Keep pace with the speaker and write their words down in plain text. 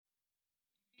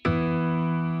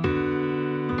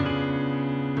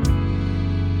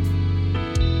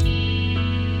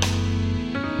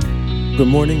Good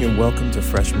morning and welcome to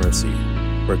Fresh Mercy,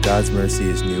 where God's mercy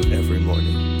is new every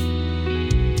morning.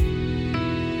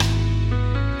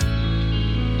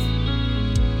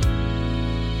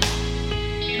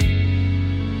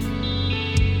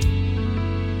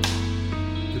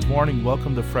 Good morning,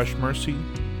 welcome to Fresh Mercy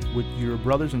with your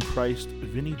brothers in Christ,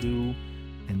 Vinny Du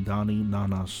and Donnie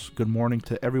Nanas. Good morning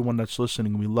to everyone that's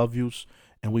listening. We love you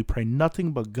and we pray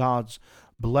nothing but God's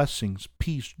blessings,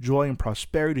 peace, joy, and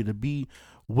prosperity to be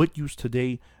with you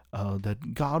today,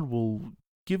 that God will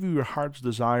give you your heart's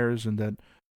desires and that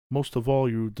most of all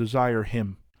you desire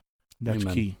Him. That's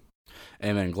Amen. key.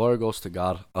 Amen. Glory goes to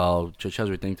God. Just as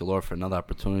we thank the Lord for another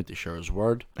opportunity to share His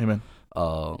word. Amen.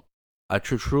 I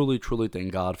truly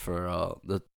thank God for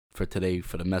today,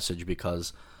 for the message,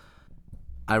 because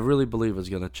I really believe it's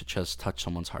going to just touch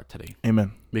someone's heart today.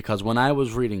 Amen. Because when I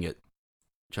was reading it,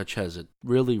 it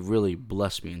really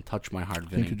blessed me and touched my heart,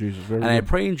 Vinny. Thank you, Jesus. Very And good. I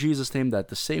pray in Jesus' name that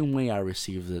the same way I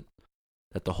received it,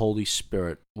 that the Holy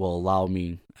Spirit will allow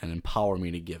me and empower me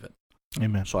to give it.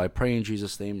 Amen. So I pray in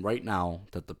Jesus' name right now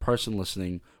that the person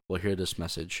listening will hear this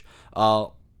message.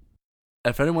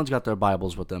 If anyone's got their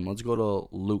Bibles with them, let's go to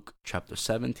Luke chapter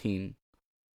 17,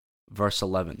 verse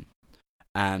 11.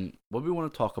 And what we want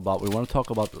to talk about,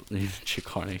 the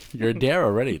Chicane. You're there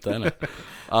already, then.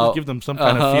 Just give them some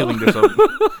kind of feeling.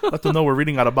 Let them know we're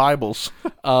reading out of Bibles.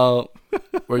 We're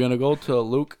going to go to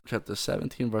Luke chapter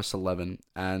 17, verse 11.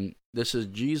 And this is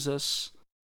Jesus.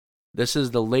 This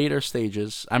is the later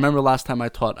stages. I remember last time I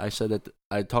taught, I said that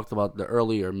I talked about the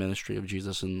earlier ministry of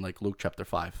Jesus in like Luke chapter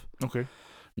 5. Okay.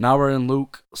 Now we're in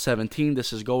Luke 17.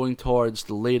 This is going towards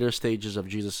the later stages of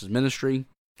Jesus' ministry.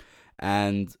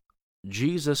 And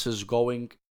Jesus is going,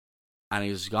 and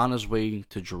he's on his way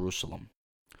to Jerusalem.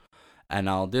 And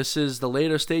now this is the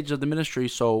later stage of the ministry,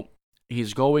 so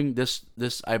he's going, this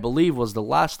I believe was the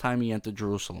last time he entered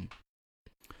Jerusalem.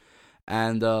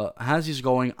 And as he's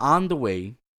going on the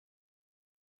way,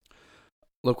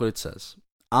 look what it says.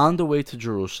 On the way to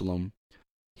Jerusalem,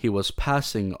 he was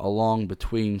passing along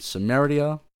between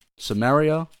Samaria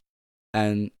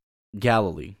and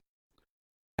Galilee.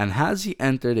 And as he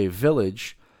entered a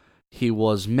village, he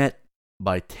was met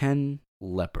by 10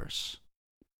 lepers.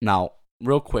 Now,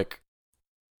 real quick,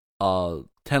 10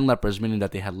 lepers, meaning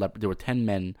that there were 10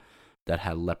 men that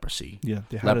had leprosy. Yeah,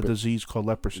 they had a disease called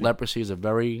leprosy. Leprosy is a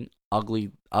very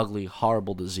ugly,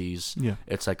 horrible disease. Yeah.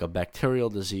 It's like a bacterial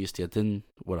disease.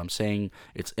 What I'm saying,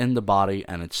 it's in the body,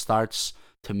 and it starts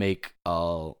to make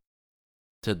start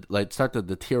to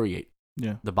deteriorate.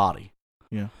 Yeah. The body.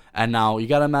 Yeah. And now you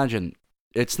gotta imagine,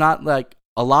 it's not like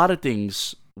a lot of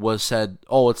things was said,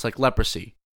 oh, it's like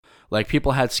leprosy. Like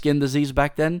people had skin disease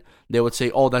back then, they would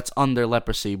say, oh, that's under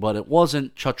leprosy, but it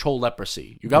wasn't chacho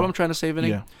leprosy. You got what I'm trying to say, Vinny?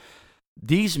 Yeah.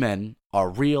 These men are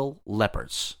real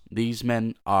lepers. These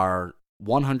men are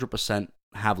 100%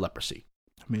 have leprosy.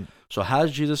 I mean, so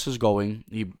as Jesus is going,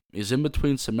 he is in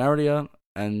between Samaria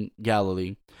and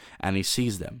Galilee, and he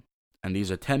sees them. And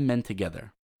these are 10 men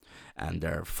together, and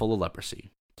they're full of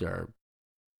leprosy. They're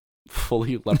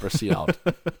fully leprosy out.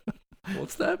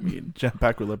 What's that mean?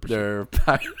 Jam-packed with leprosy. They're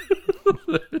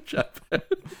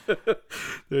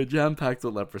jam-packed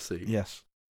with leprosy. Yes.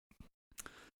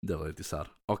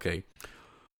 Okay.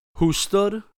 Who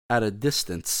stood at a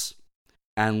distance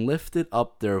and lifted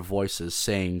up their voices,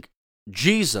 saying,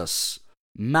 Jesus,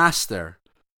 Master,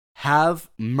 have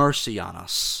mercy on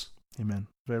us. Amen.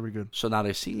 Very good. So now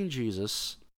they're seeing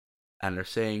Jesus, and they're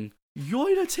saying,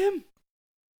 yo, that's him.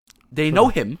 They know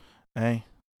him. Hey.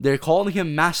 They're calling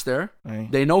him Master. Hey.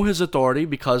 They know his authority,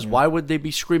 because why would they be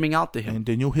screaming out to him? And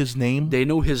they knew his name. They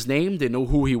knew his name. They knew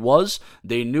who he was.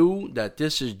 They knew that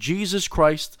this is Jesus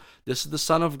Christ. This is the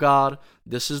Son of God.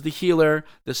 This is the healer.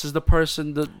 This is the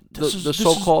person, the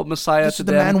so-called Messiah this to is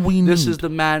the them. man we This need. is the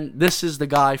man. This is the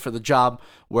guy for the job.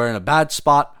 We're in a bad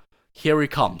spot. Here he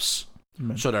comes.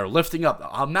 Amen. So they're lifting up.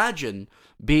 Imagine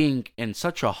being in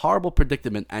such a horrible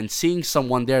predicament and seeing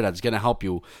someone there that's going to help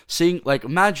you.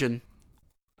 Imagine,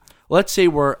 let's say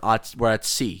we're at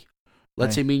sea.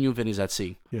 Let's say me and you, Vinny's at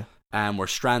sea. Yeah. And we're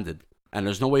stranded. And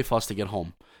there's no way for us to get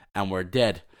home. And we're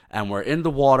dead. And we're in the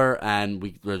water.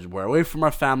 And we're away from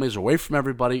our families, away from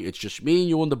everybody. It's just me and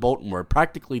you in the boat. And we're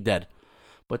practically dead.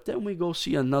 But then we go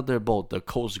see another boat. The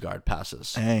Coast Guard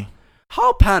passes. Hey.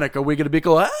 How panic are we going to be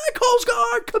going, hey, Coast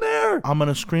Guard, come here? I'm going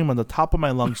to scream on the top of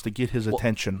my lungs to get his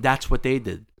attention. That's what they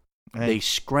did. Hey. They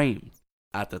screamed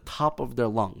at the top of their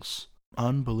lungs.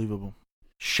 Unbelievable.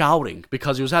 Shouting,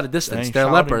 because he was at a distance. Hey, They're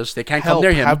shouting, lepers. They can't help, come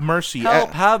near him. Have mercy.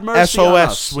 Help, have mercy on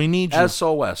us. SOS, we need you.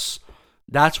 SOS.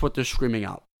 That's what they're screaming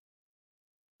out.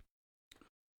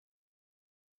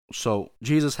 So,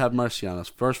 Jesus, have mercy on us.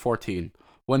 Verse 14.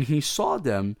 When he saw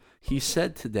them, he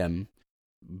said to them,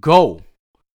 "Go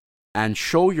and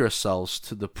show yourselves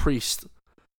to the priest."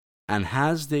 And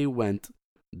as they went,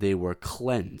 they were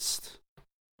cleansed.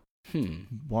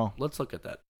 Wow. Let's look at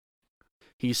that.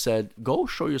 He said, "Go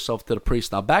show yourself to the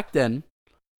priest." Now, back then,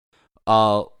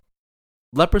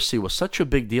 leprosy was such a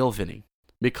big deal, Vinny,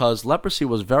 because leprosy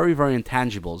was very, very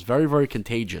intangible. It was very, very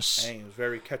contagious. Dang, it was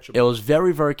very catchable. It was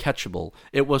very, very catchable.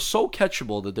 It was so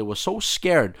catchable that they were so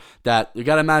scared that, you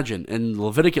got to imagine, in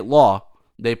Leviticus law,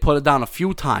 they put it down a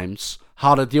few times,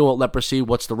 how to deal with leprosy,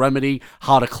 what's the remedy,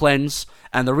 how to cleanse.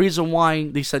 And the reason why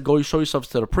they said, go show yourselves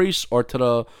to the priests or to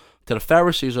the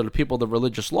Pharisees or the people of the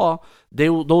religious law,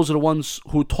 those are the ones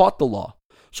who taught the law.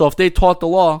 So if they taught the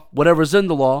law, whatever's in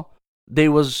the law,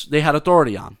 they had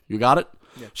authority on. You got it?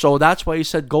 Yeah. So that's why he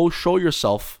said, go show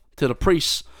yourself to the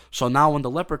priests. So now when the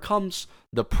leper comes,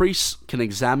 the priests can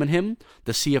examine him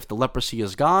to see if the leprosy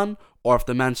is gone or if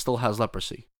the man still has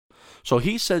leprosy. So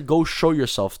he said, go show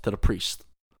yourself to the priest.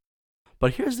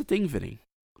 But here's the thing, Vinny.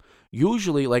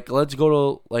 Usually, let's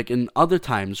go to, in other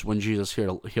times when Jesus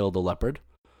healed the leopard,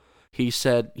 he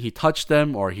said, he touched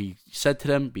them, or he said to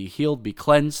them, be healed, be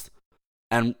cleansed.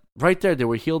 And right there, they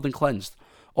were healed and cleansed.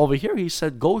 Over here, he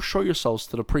said, go show yourselves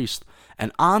to the priest.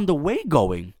 And on the way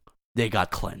going, they got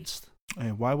cleansed.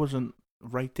 And why wasn't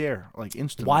right there,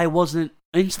 instantly? Why wasn't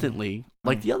it instantly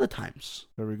like the other times?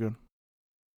 Very good.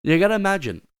 You got to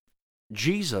imagine,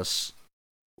 Jesus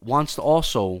wants to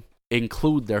also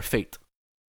include their fate.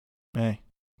 Hey.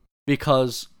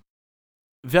 Because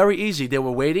very easy, they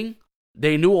were waiting.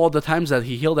 They knew all the times that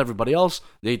he healed everybody else.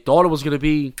 They thought it was going to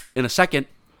be in a second.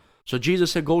 So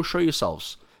Jesus said, go show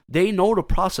yourselves. They know the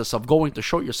process of going to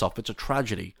show yourself. It's a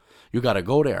tragedy. You got to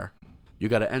go there. You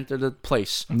got to enter the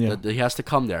place. Yeah. He has to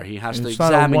come there. He has to It's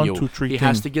not a examine 1, you. 2, 3 He thing.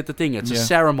 has to get the thing. It's a Yeah.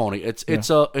 ceremony. It's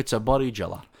a body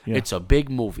jella. Yeah. It's a big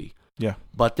movie. Yeah.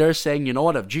 But they're saying, you know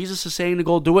what? If Jesus is saying to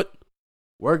go do it,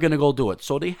 we're going to go do it.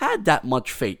 So they had that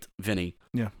much faith, Vinny,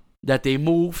 Yeah. that they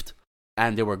moved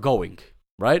and they were going,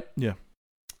 right? Yeah.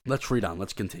 Let's read on.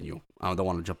 Let's continue. I don't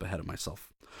want to jump ahead of myself.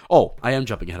 Oh, I am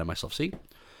jumping ahead of myself. See?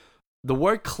 The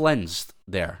word cleansed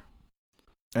there.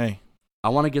 Hey. I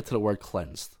want to get to the word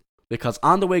cleansed. Because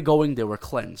on the way going, they were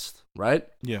cleansed, right?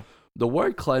 Yeah. The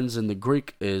word cleanse in the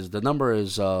Greek the number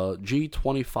is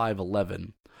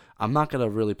G2511. I'm not going to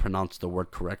really pronounce the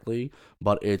word correctly,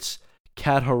 but it's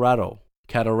katarado.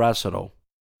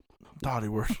 Dirty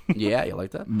word. Yeah, you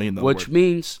like that? Which Which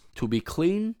means to be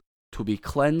clean, to be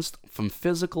cleansed from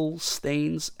physical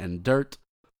stains and dirt,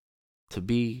 to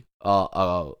be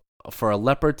for a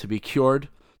leper to be cured,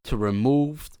 to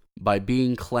removed by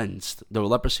being cleansed. The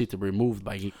leprosy to be removed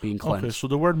by being cleansed. Okay, so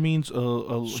the word means he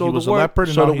was the a word- leopard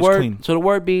and so now the he's word, clean. So the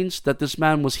word means that this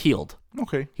man was healed.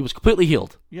 Okay. He was completely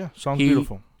healed. Yeah, sounds He-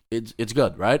 beautiful. It's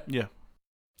good, right? Yeah.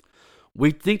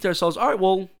 We think to ourselves, all right,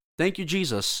 well, thank you,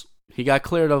 Jesus. He got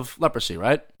cleared of leprosy,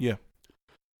 right? Yeah.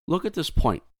 Look at this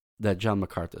point that John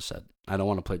MacArthur said. I don't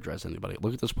want to plagiarize anybody.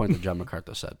 Look at this point that John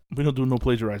MacArthur said. We don't do no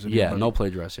plagiarizing. Yeah, anybody. no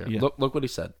plagiarize here. Yeah. Look what he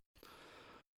said.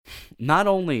 Not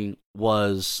only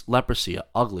was leprosy an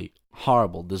ugly,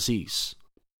 horrible disease,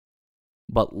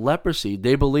 but leprosy,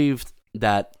 they believed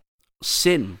that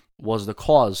sin was the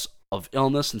cause of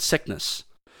illness and sickness.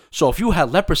 So if you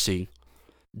had leprosy,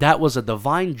 that was a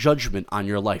divine judgment on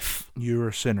your life. You're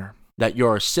a sinner. That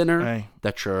you're a sinner, Hey.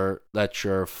 that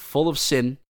you're full of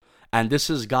sin, and this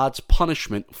is God's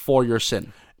punishment for your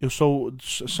sin. So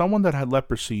someone that had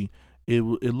leprosy, it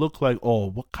looked like, oh,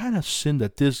 what kind of sin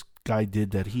that this guy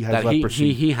did that he has That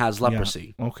leprosy? he has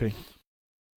leprosy. Yeah. Okay.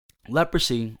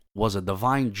 Leprosy was a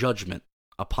divine judgment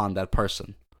upon that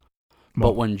person. Well,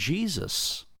 But when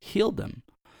Jesus healed them,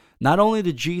 not only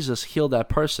did Jesus heal that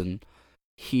person,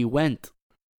 he went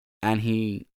and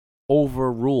he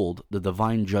overruled the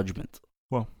divine judgment.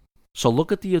 Well. So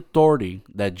look at the authority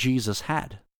that Jesus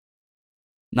had.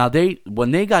 Now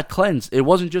when they got cleansed, it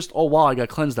wasn't just, oh wow, I got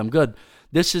cleansed, I'm good.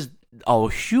 This is a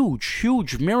huge,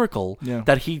 huge miracle Yeah.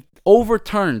 that he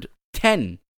overturned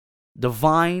 10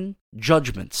 divine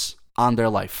judgments on their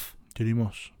life.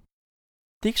 Dirimos.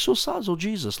 Dixosazo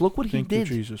Jesus. Look what he Thank did.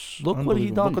 you, Jesus. Look what he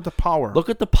Unbelievable. done. Look at the power. Look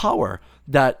at the power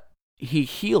that he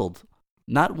healed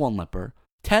not one leper,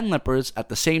 10 lepers at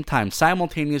the same time,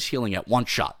 simultaneous healing at one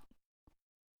shot.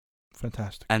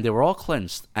 Fantastic. And they were all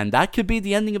cleansed. And that could be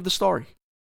the ending of the story.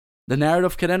 The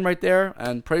narrative could end right there,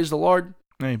 and praise the Lord.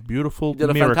 Hey, beautiful He did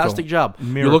a miracle. fantastic job. You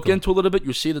Miracle. look into a little bit,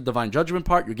 you see the divine judgment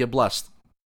part, you get blessed.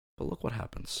 But look what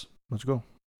happens. Let's go.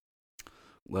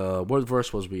 What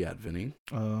verse was we at, Vinny?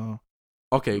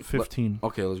 Okay. 15.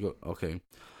 Okay, let's go. Okay.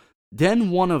 Then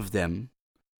one of them,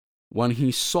 when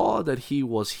he saw that he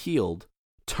was healed,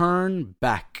 turned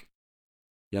back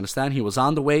You understand? He was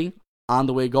on the way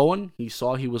going. He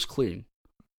saw he was clean.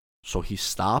 So he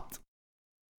stopped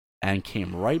and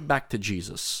came right back to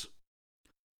Jesus,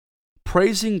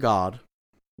 praising God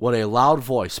with a loud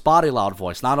voice, spot a loud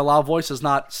voice. Not a loud voice is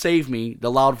not save me. The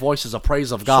loud voice is a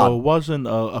praise of God. So it wasn't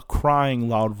a crying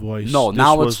loud voice. No,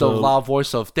 now it's the loud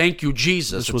voice of thank you,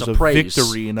 Jesus. This was a praise.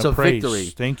 Victory and it's a praise. Victory.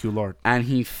 Thank you, Lord. And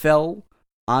he fell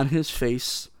on his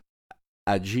face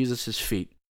at Jesus'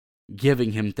 feet,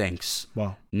 giving him thanks.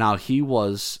 Wow. Now he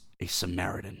was a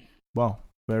Samaritan. Wow.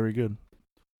 Very good.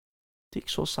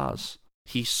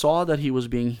 He saw that he was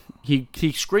being, he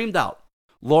screamed out,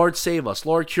 Lord, save us.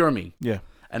 Lord, cure me. Yeah.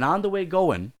 And on the way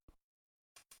going,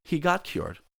 he got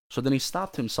cured. So then he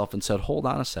stopped himself and said, hold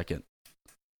on a second.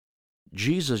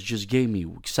 Jesus just gave me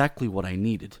exactly what I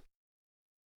needed.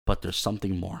 But there's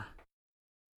something more.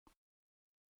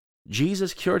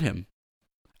 Jesus cured him.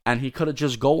 And he could have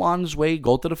just go on his way,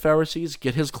 go to the Pharisees,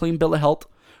 get his clean bill of health,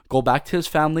 go back to his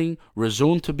family,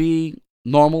 resume to be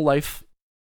normal life.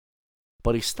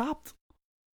 But he stopped.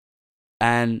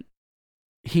 And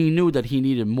he knew that he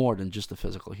needed more than just a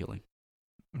physical healing.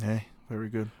 Hey, very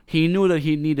good. He knew that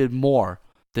he needed more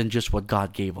than just what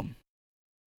God gave him.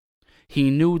 He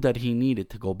knew that he needed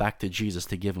to go back to Jesus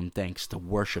to give him thanks, to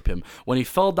worship him. When he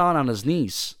fell down on his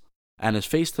knees and his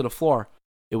face to the floor,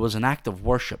 it was an act of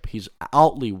worship. He's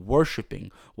outly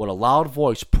worshiping with a loud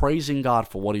voice, praising God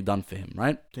for what he done for him,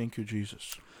 right? Thank you,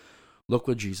 Jesus. Look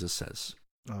what Jesus says.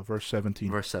 Verse 17.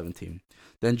 Verse 17.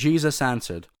 Then Jesus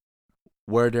answered,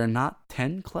 were there not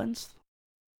 10 cleansed?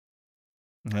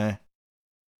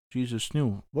 Jesus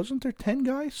knew. Wasn't there 10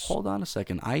 guys? Hold on a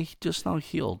second. I just now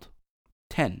healed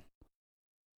 10.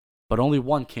 But only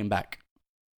one came back.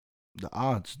 The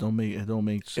odds don't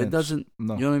make sense. It doesn't.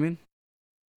 No. You know what I mean?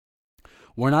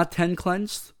 We're not 10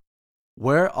 cleansed.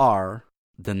 Where are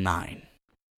the 9?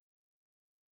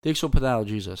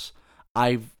 Jesus.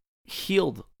 I've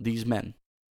healed these men.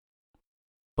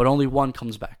 But only one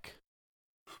comes back.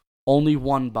 Only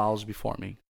one bows before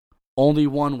me. Only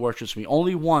one worships me.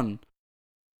 Only one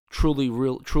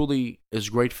truly is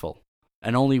grateful.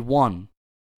 And only one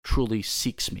truly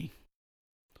seeks me.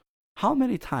 How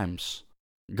many times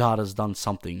God has done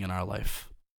something in our life?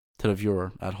 To the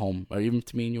viewer at home, or even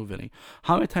to me and you, Vinny.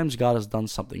 How many times God has done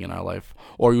something in our life?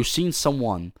 Or you've seen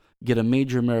someone get a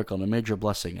major miracle and a major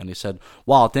blessing, and he said,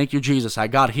 wow, thank you, Jesus, I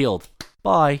got healed.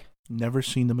 Bye. Never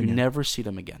seen them again. Never see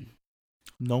them again.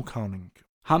 No counting.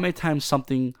 How many times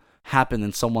something happened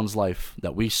in someone's life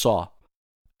that we saw,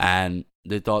 and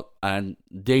they thought, and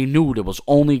they knew there was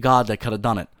only God that could have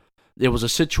done it. There was a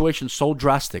situation so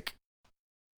drastic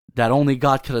that only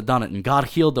God could have done it, and God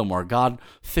healed them, or God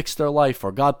fixed their life,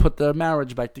 or God put their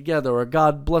marriage back together, or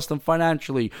God blessed them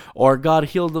financially, or God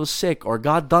healed them sick, or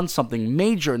God done something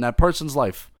major in that person's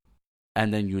life,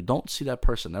 and then you don't see that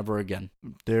person ever again.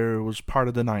 There was part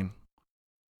of the 9.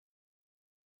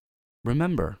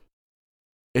 Remember,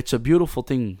 it's a beautiful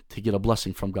thing to get a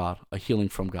blessing from God, a healing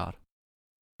from God.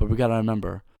 But we got to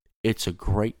remember, it's a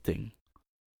great thing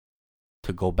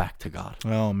to go back to God.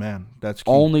 Oh, man, that's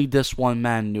key. Only this one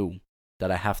man knew that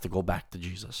I have to go back to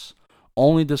Jesus.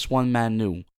 Only this one man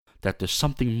knew that there's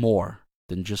something more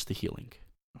than just the healing.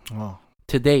 Oh.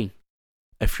 Today,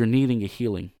 if you're needing a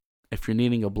healing, if you're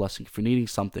needing a blessing, if you're needing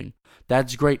something,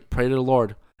 that's great. Pray to the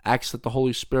Lord. Ask that the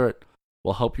Holy Spirit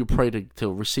will help you pray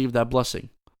to receive that blessing.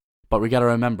 But we got to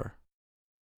remember,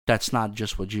 that's not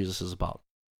just what Jesus is about.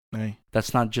 Hey.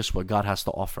 That's not just what God has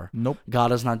to offer. Nope.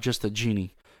 God is not just a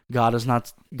genie. God is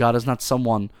not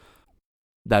someone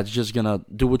that's just going to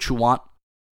do what you want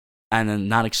and then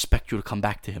not expect you to come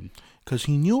back to him. Because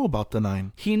he knew about the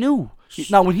 9. He knew.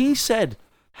 Now, when he said,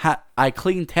 I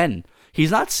cleaned 10,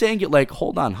 he's not saying it like,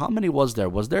 hold on, how many was there?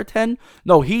 Was there 10?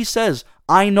 No, he says,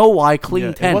 I know I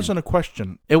cleaned 10. It wasn't a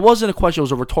question. It wasn't a question. It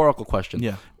was a rhetorical question.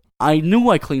 Yeah. I knew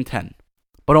I cleaned 10,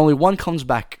 but only one comes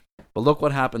back. But look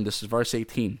what happened. This is verse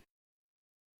 18.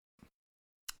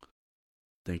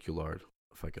 Thank you, Lord.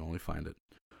 If I can only find it.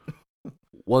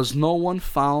 Was no one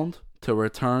found to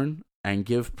return and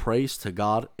give praise to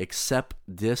God except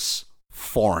this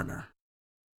foreigner?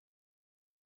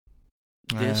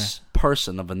 This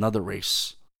person of another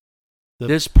race.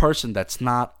 This person that's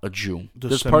not a Jew.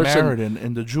 The Samaritan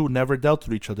and the Jew never dealt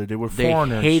with each other. They were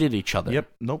foreigners. They hated each other.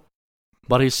 Yep. Nope.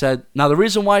 But he said, now the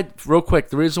reason why, real quick,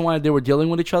 the reason why they were dealing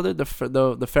with each other, the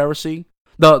Pharisee,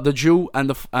 the Jew and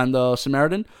the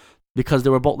Samaritan, because they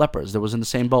were both lepers. They was in the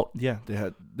same boat. Yeah, they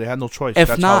had no choice.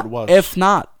 That's how it was. If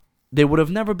not, they would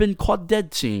have never been caught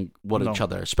dead seeing each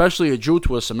other, especially a Jew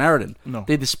to a Samaritan. No.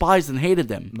 They despised and hated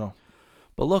them. No.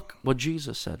 But look what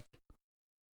Jesus said.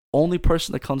 Only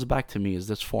person that comes back to me is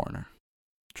this foreigner.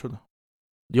 True.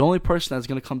 The only person that's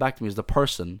going to come back to me is the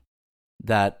person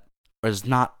that is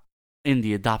not in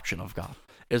the adoption of God.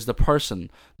 Is the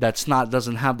person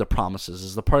doesn't have the promises.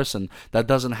 Is the person that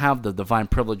doesn't have the divine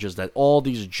privileges that all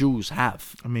these Jews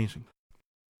have. Amazing.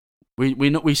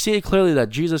 We see it clearly that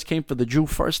Jesus came for the Jew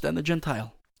first and the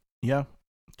Gentile. Yeah,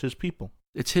 it's his people.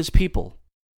 It's his people.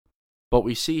 But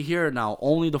we see here now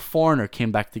only the foreigner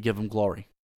came back to give him glory.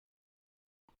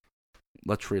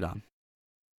 Let's read on.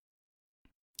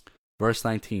 Verse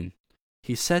 19.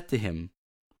 He said to him,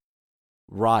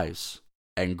 "Rise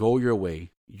and go your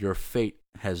way. Your fate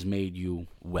has made you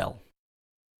well."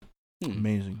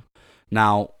 Amazing.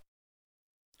 Now,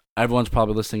 everyone's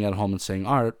probably listening at home and saying,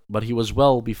 "Art, but he was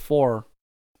well before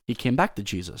he came back to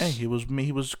Jesus." Hey, he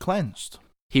was cleansed.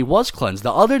 He was cleansed.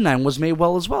 The other 9 was made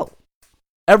well as well.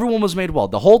 Everyone was made well.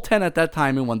 The whole 10 at that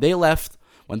time, and when they left,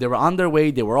 when they were on their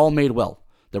way, they were all made well.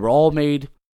 They were all made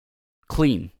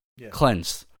clean,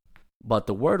 cleansed. But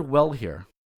the word well here,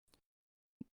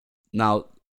 now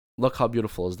look how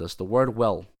beautiful is this. The word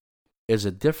well is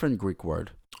a different Greek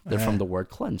word than from the word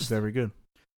cleansed. Very good.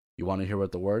 You want to hear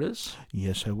what the word is?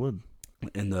 Yes, I would.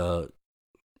 In the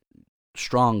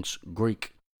Strong's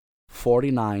Greek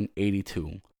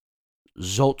 4982,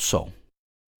 zozo.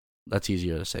 That's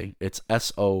easier to say. It's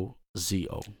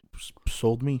S-O-Z-O.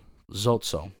 Sold me.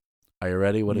 Zozo. Are you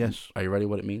ready? Yes. Are you ready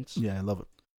what it means? Yeah, I love it.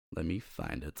 Let me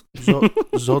find it.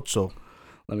 Zozo.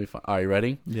 Let me find. Are you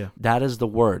ready? Yeah. That is the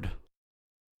word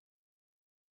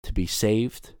to be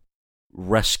saved,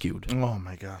 rescued. Oh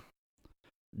my God.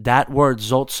 That word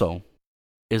zozo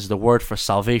is the word for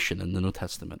salvation in the New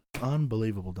Testament.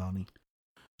 Unbelievable, Donnie.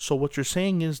 So what you're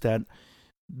saying is that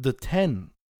the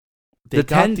 10,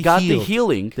 got the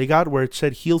healing. They got where it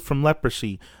said healed from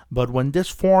leprosy. But when this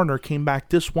foreigner came back,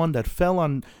 this one that fell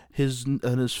on his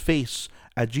face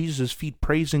at Jesus' feet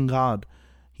praising God,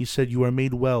 he said, "You are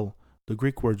made well." The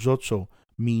Greek word zozo,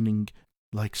 meaning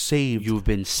like saved. You've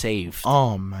been saved.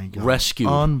 Oh my God. Rescued.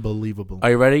 Unbelievable.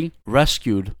 Are you ready?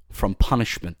 Rescued from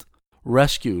punishment.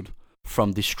 Rescued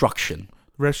from destruction.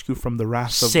 Rescued from the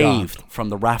wrath of God. Saved from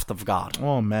the wrath of God.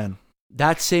 Oh man.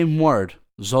 That same word,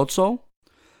 zozo,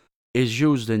 is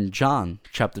used in John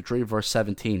chapter 3, verse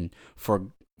 17.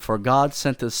 For God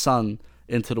sent his Son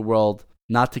into the world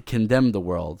not to condemn the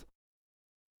world,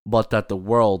 but that the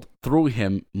world through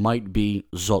him might be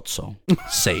zozo,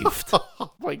 saved.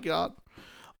 Oh my God.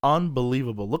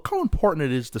 Unbelievable. Look how important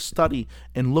it is to study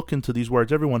and look into these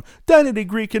words. Everyone, Danny the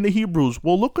Greek and the Hebrews.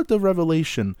 Well, look at the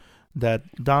revelation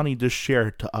that Donnie just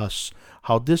shared to us.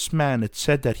 How this man, it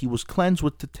said that he was cleansed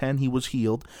with the 10, he was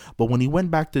healed. But when he went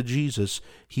back to Jesus,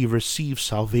 he received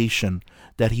salvation.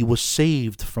 That he was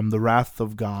saved from the wrath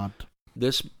of God.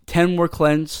 This 10 were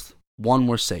cleansed, 1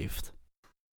 were saved.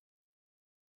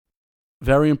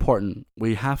 Very important.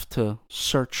 We have to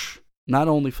search not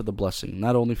only for the blessing,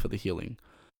 not only for the healing,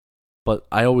 but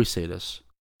I always say this,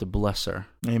 the blesser,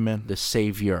 Amen. the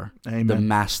savior, Amen. the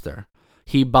master.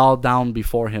 He bowed down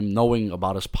before him, knowing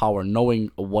about his power,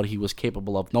 knowing what he was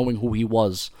capable of, knowing who he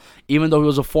was. Even though he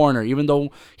was a foreigner, even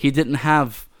though he didn't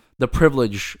have the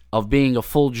privilege of being a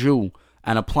full Jew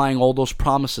and applying all those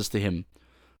promises to him,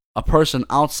 a person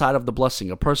outside of the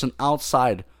blessing, a person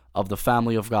outside of the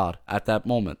family of God at that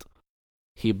moment,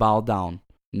 he bowed down,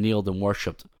 kneeled, and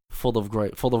worshipped, full of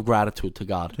gratitude to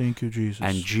God. Thank you, Jesus.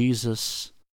 And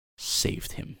Jesus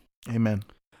saved him. Amen.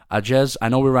 Ajez, I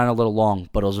know we ran a little long,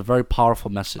 but it was a very powerful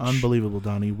message. Unbelievable,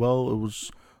 Donnie. Well, it was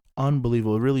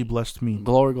unbelievable. It really blessed me.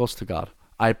 Glory goes to God.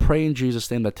 I pray in Jesus'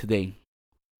 name that today,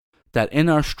 that in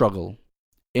our struggle,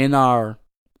 in our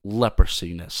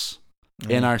leprosiness,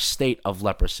 in our state of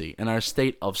leprosy, in our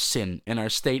state of sin, in our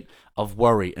state of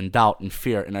worry and doubt and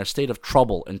fear, in our state of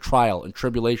trouble and trial and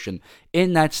tribulation,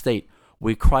 in that state,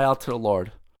 we cry out to the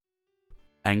Lord,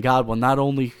 and God will not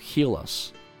only heal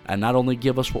us and not only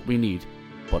give us what we need,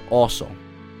 but also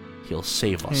he'll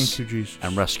save us. Thank you, Jesus.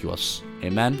 And rescue us.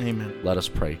 Amen? Amen. Let us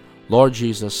pray. Lord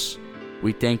Jesus,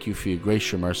 we thank you for your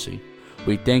grace, your mercy.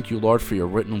 We thank you, Lord, for your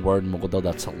written word, Mughal,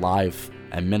 that's alive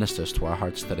and ministers to our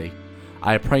hearts today.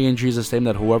 I pray in Jesus' name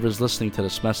that whoever is listening to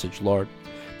this message, Lord,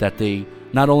 that they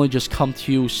not only just come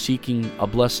to you seeking a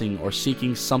blessing or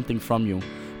seeking something from you,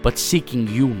 but seeking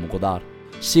you, Mughal,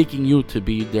 seeking you to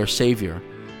be their Savior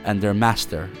and their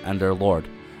Master and their Lord.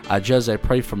 Ajez, I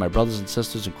pray for my brothers and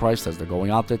sisters in Christ as they're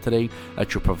going out there today,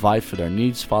 that you provide for their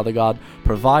needs, Father God.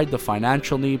 Provide the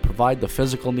financial need, provide the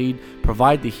physical need,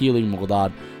 provide the healing,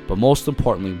 Mughal, but most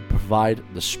importantly, provide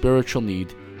the spiritual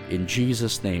need. In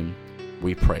Jesus' name,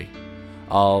 we pray.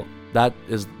 That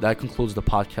concludes the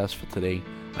podcast for today.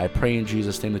 I pray in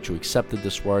Jesus' name that you accepted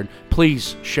this word.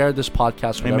 Please share this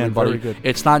podcast with Amen. everybody. Very good.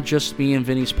 It's not just me and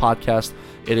Vinny's podcast.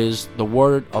 It is the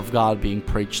word of God being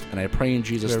preached. And I pray in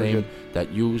Jesus' Very name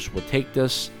that you would take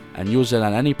this and use it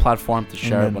on any platform to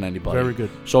share it with anybody. Very good.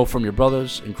 So from your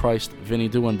brothers in Christ, Vinny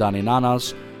Du and Donnie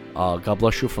Nanas, God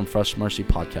bless you from Fresh Mercy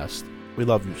Podcast. We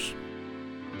love you.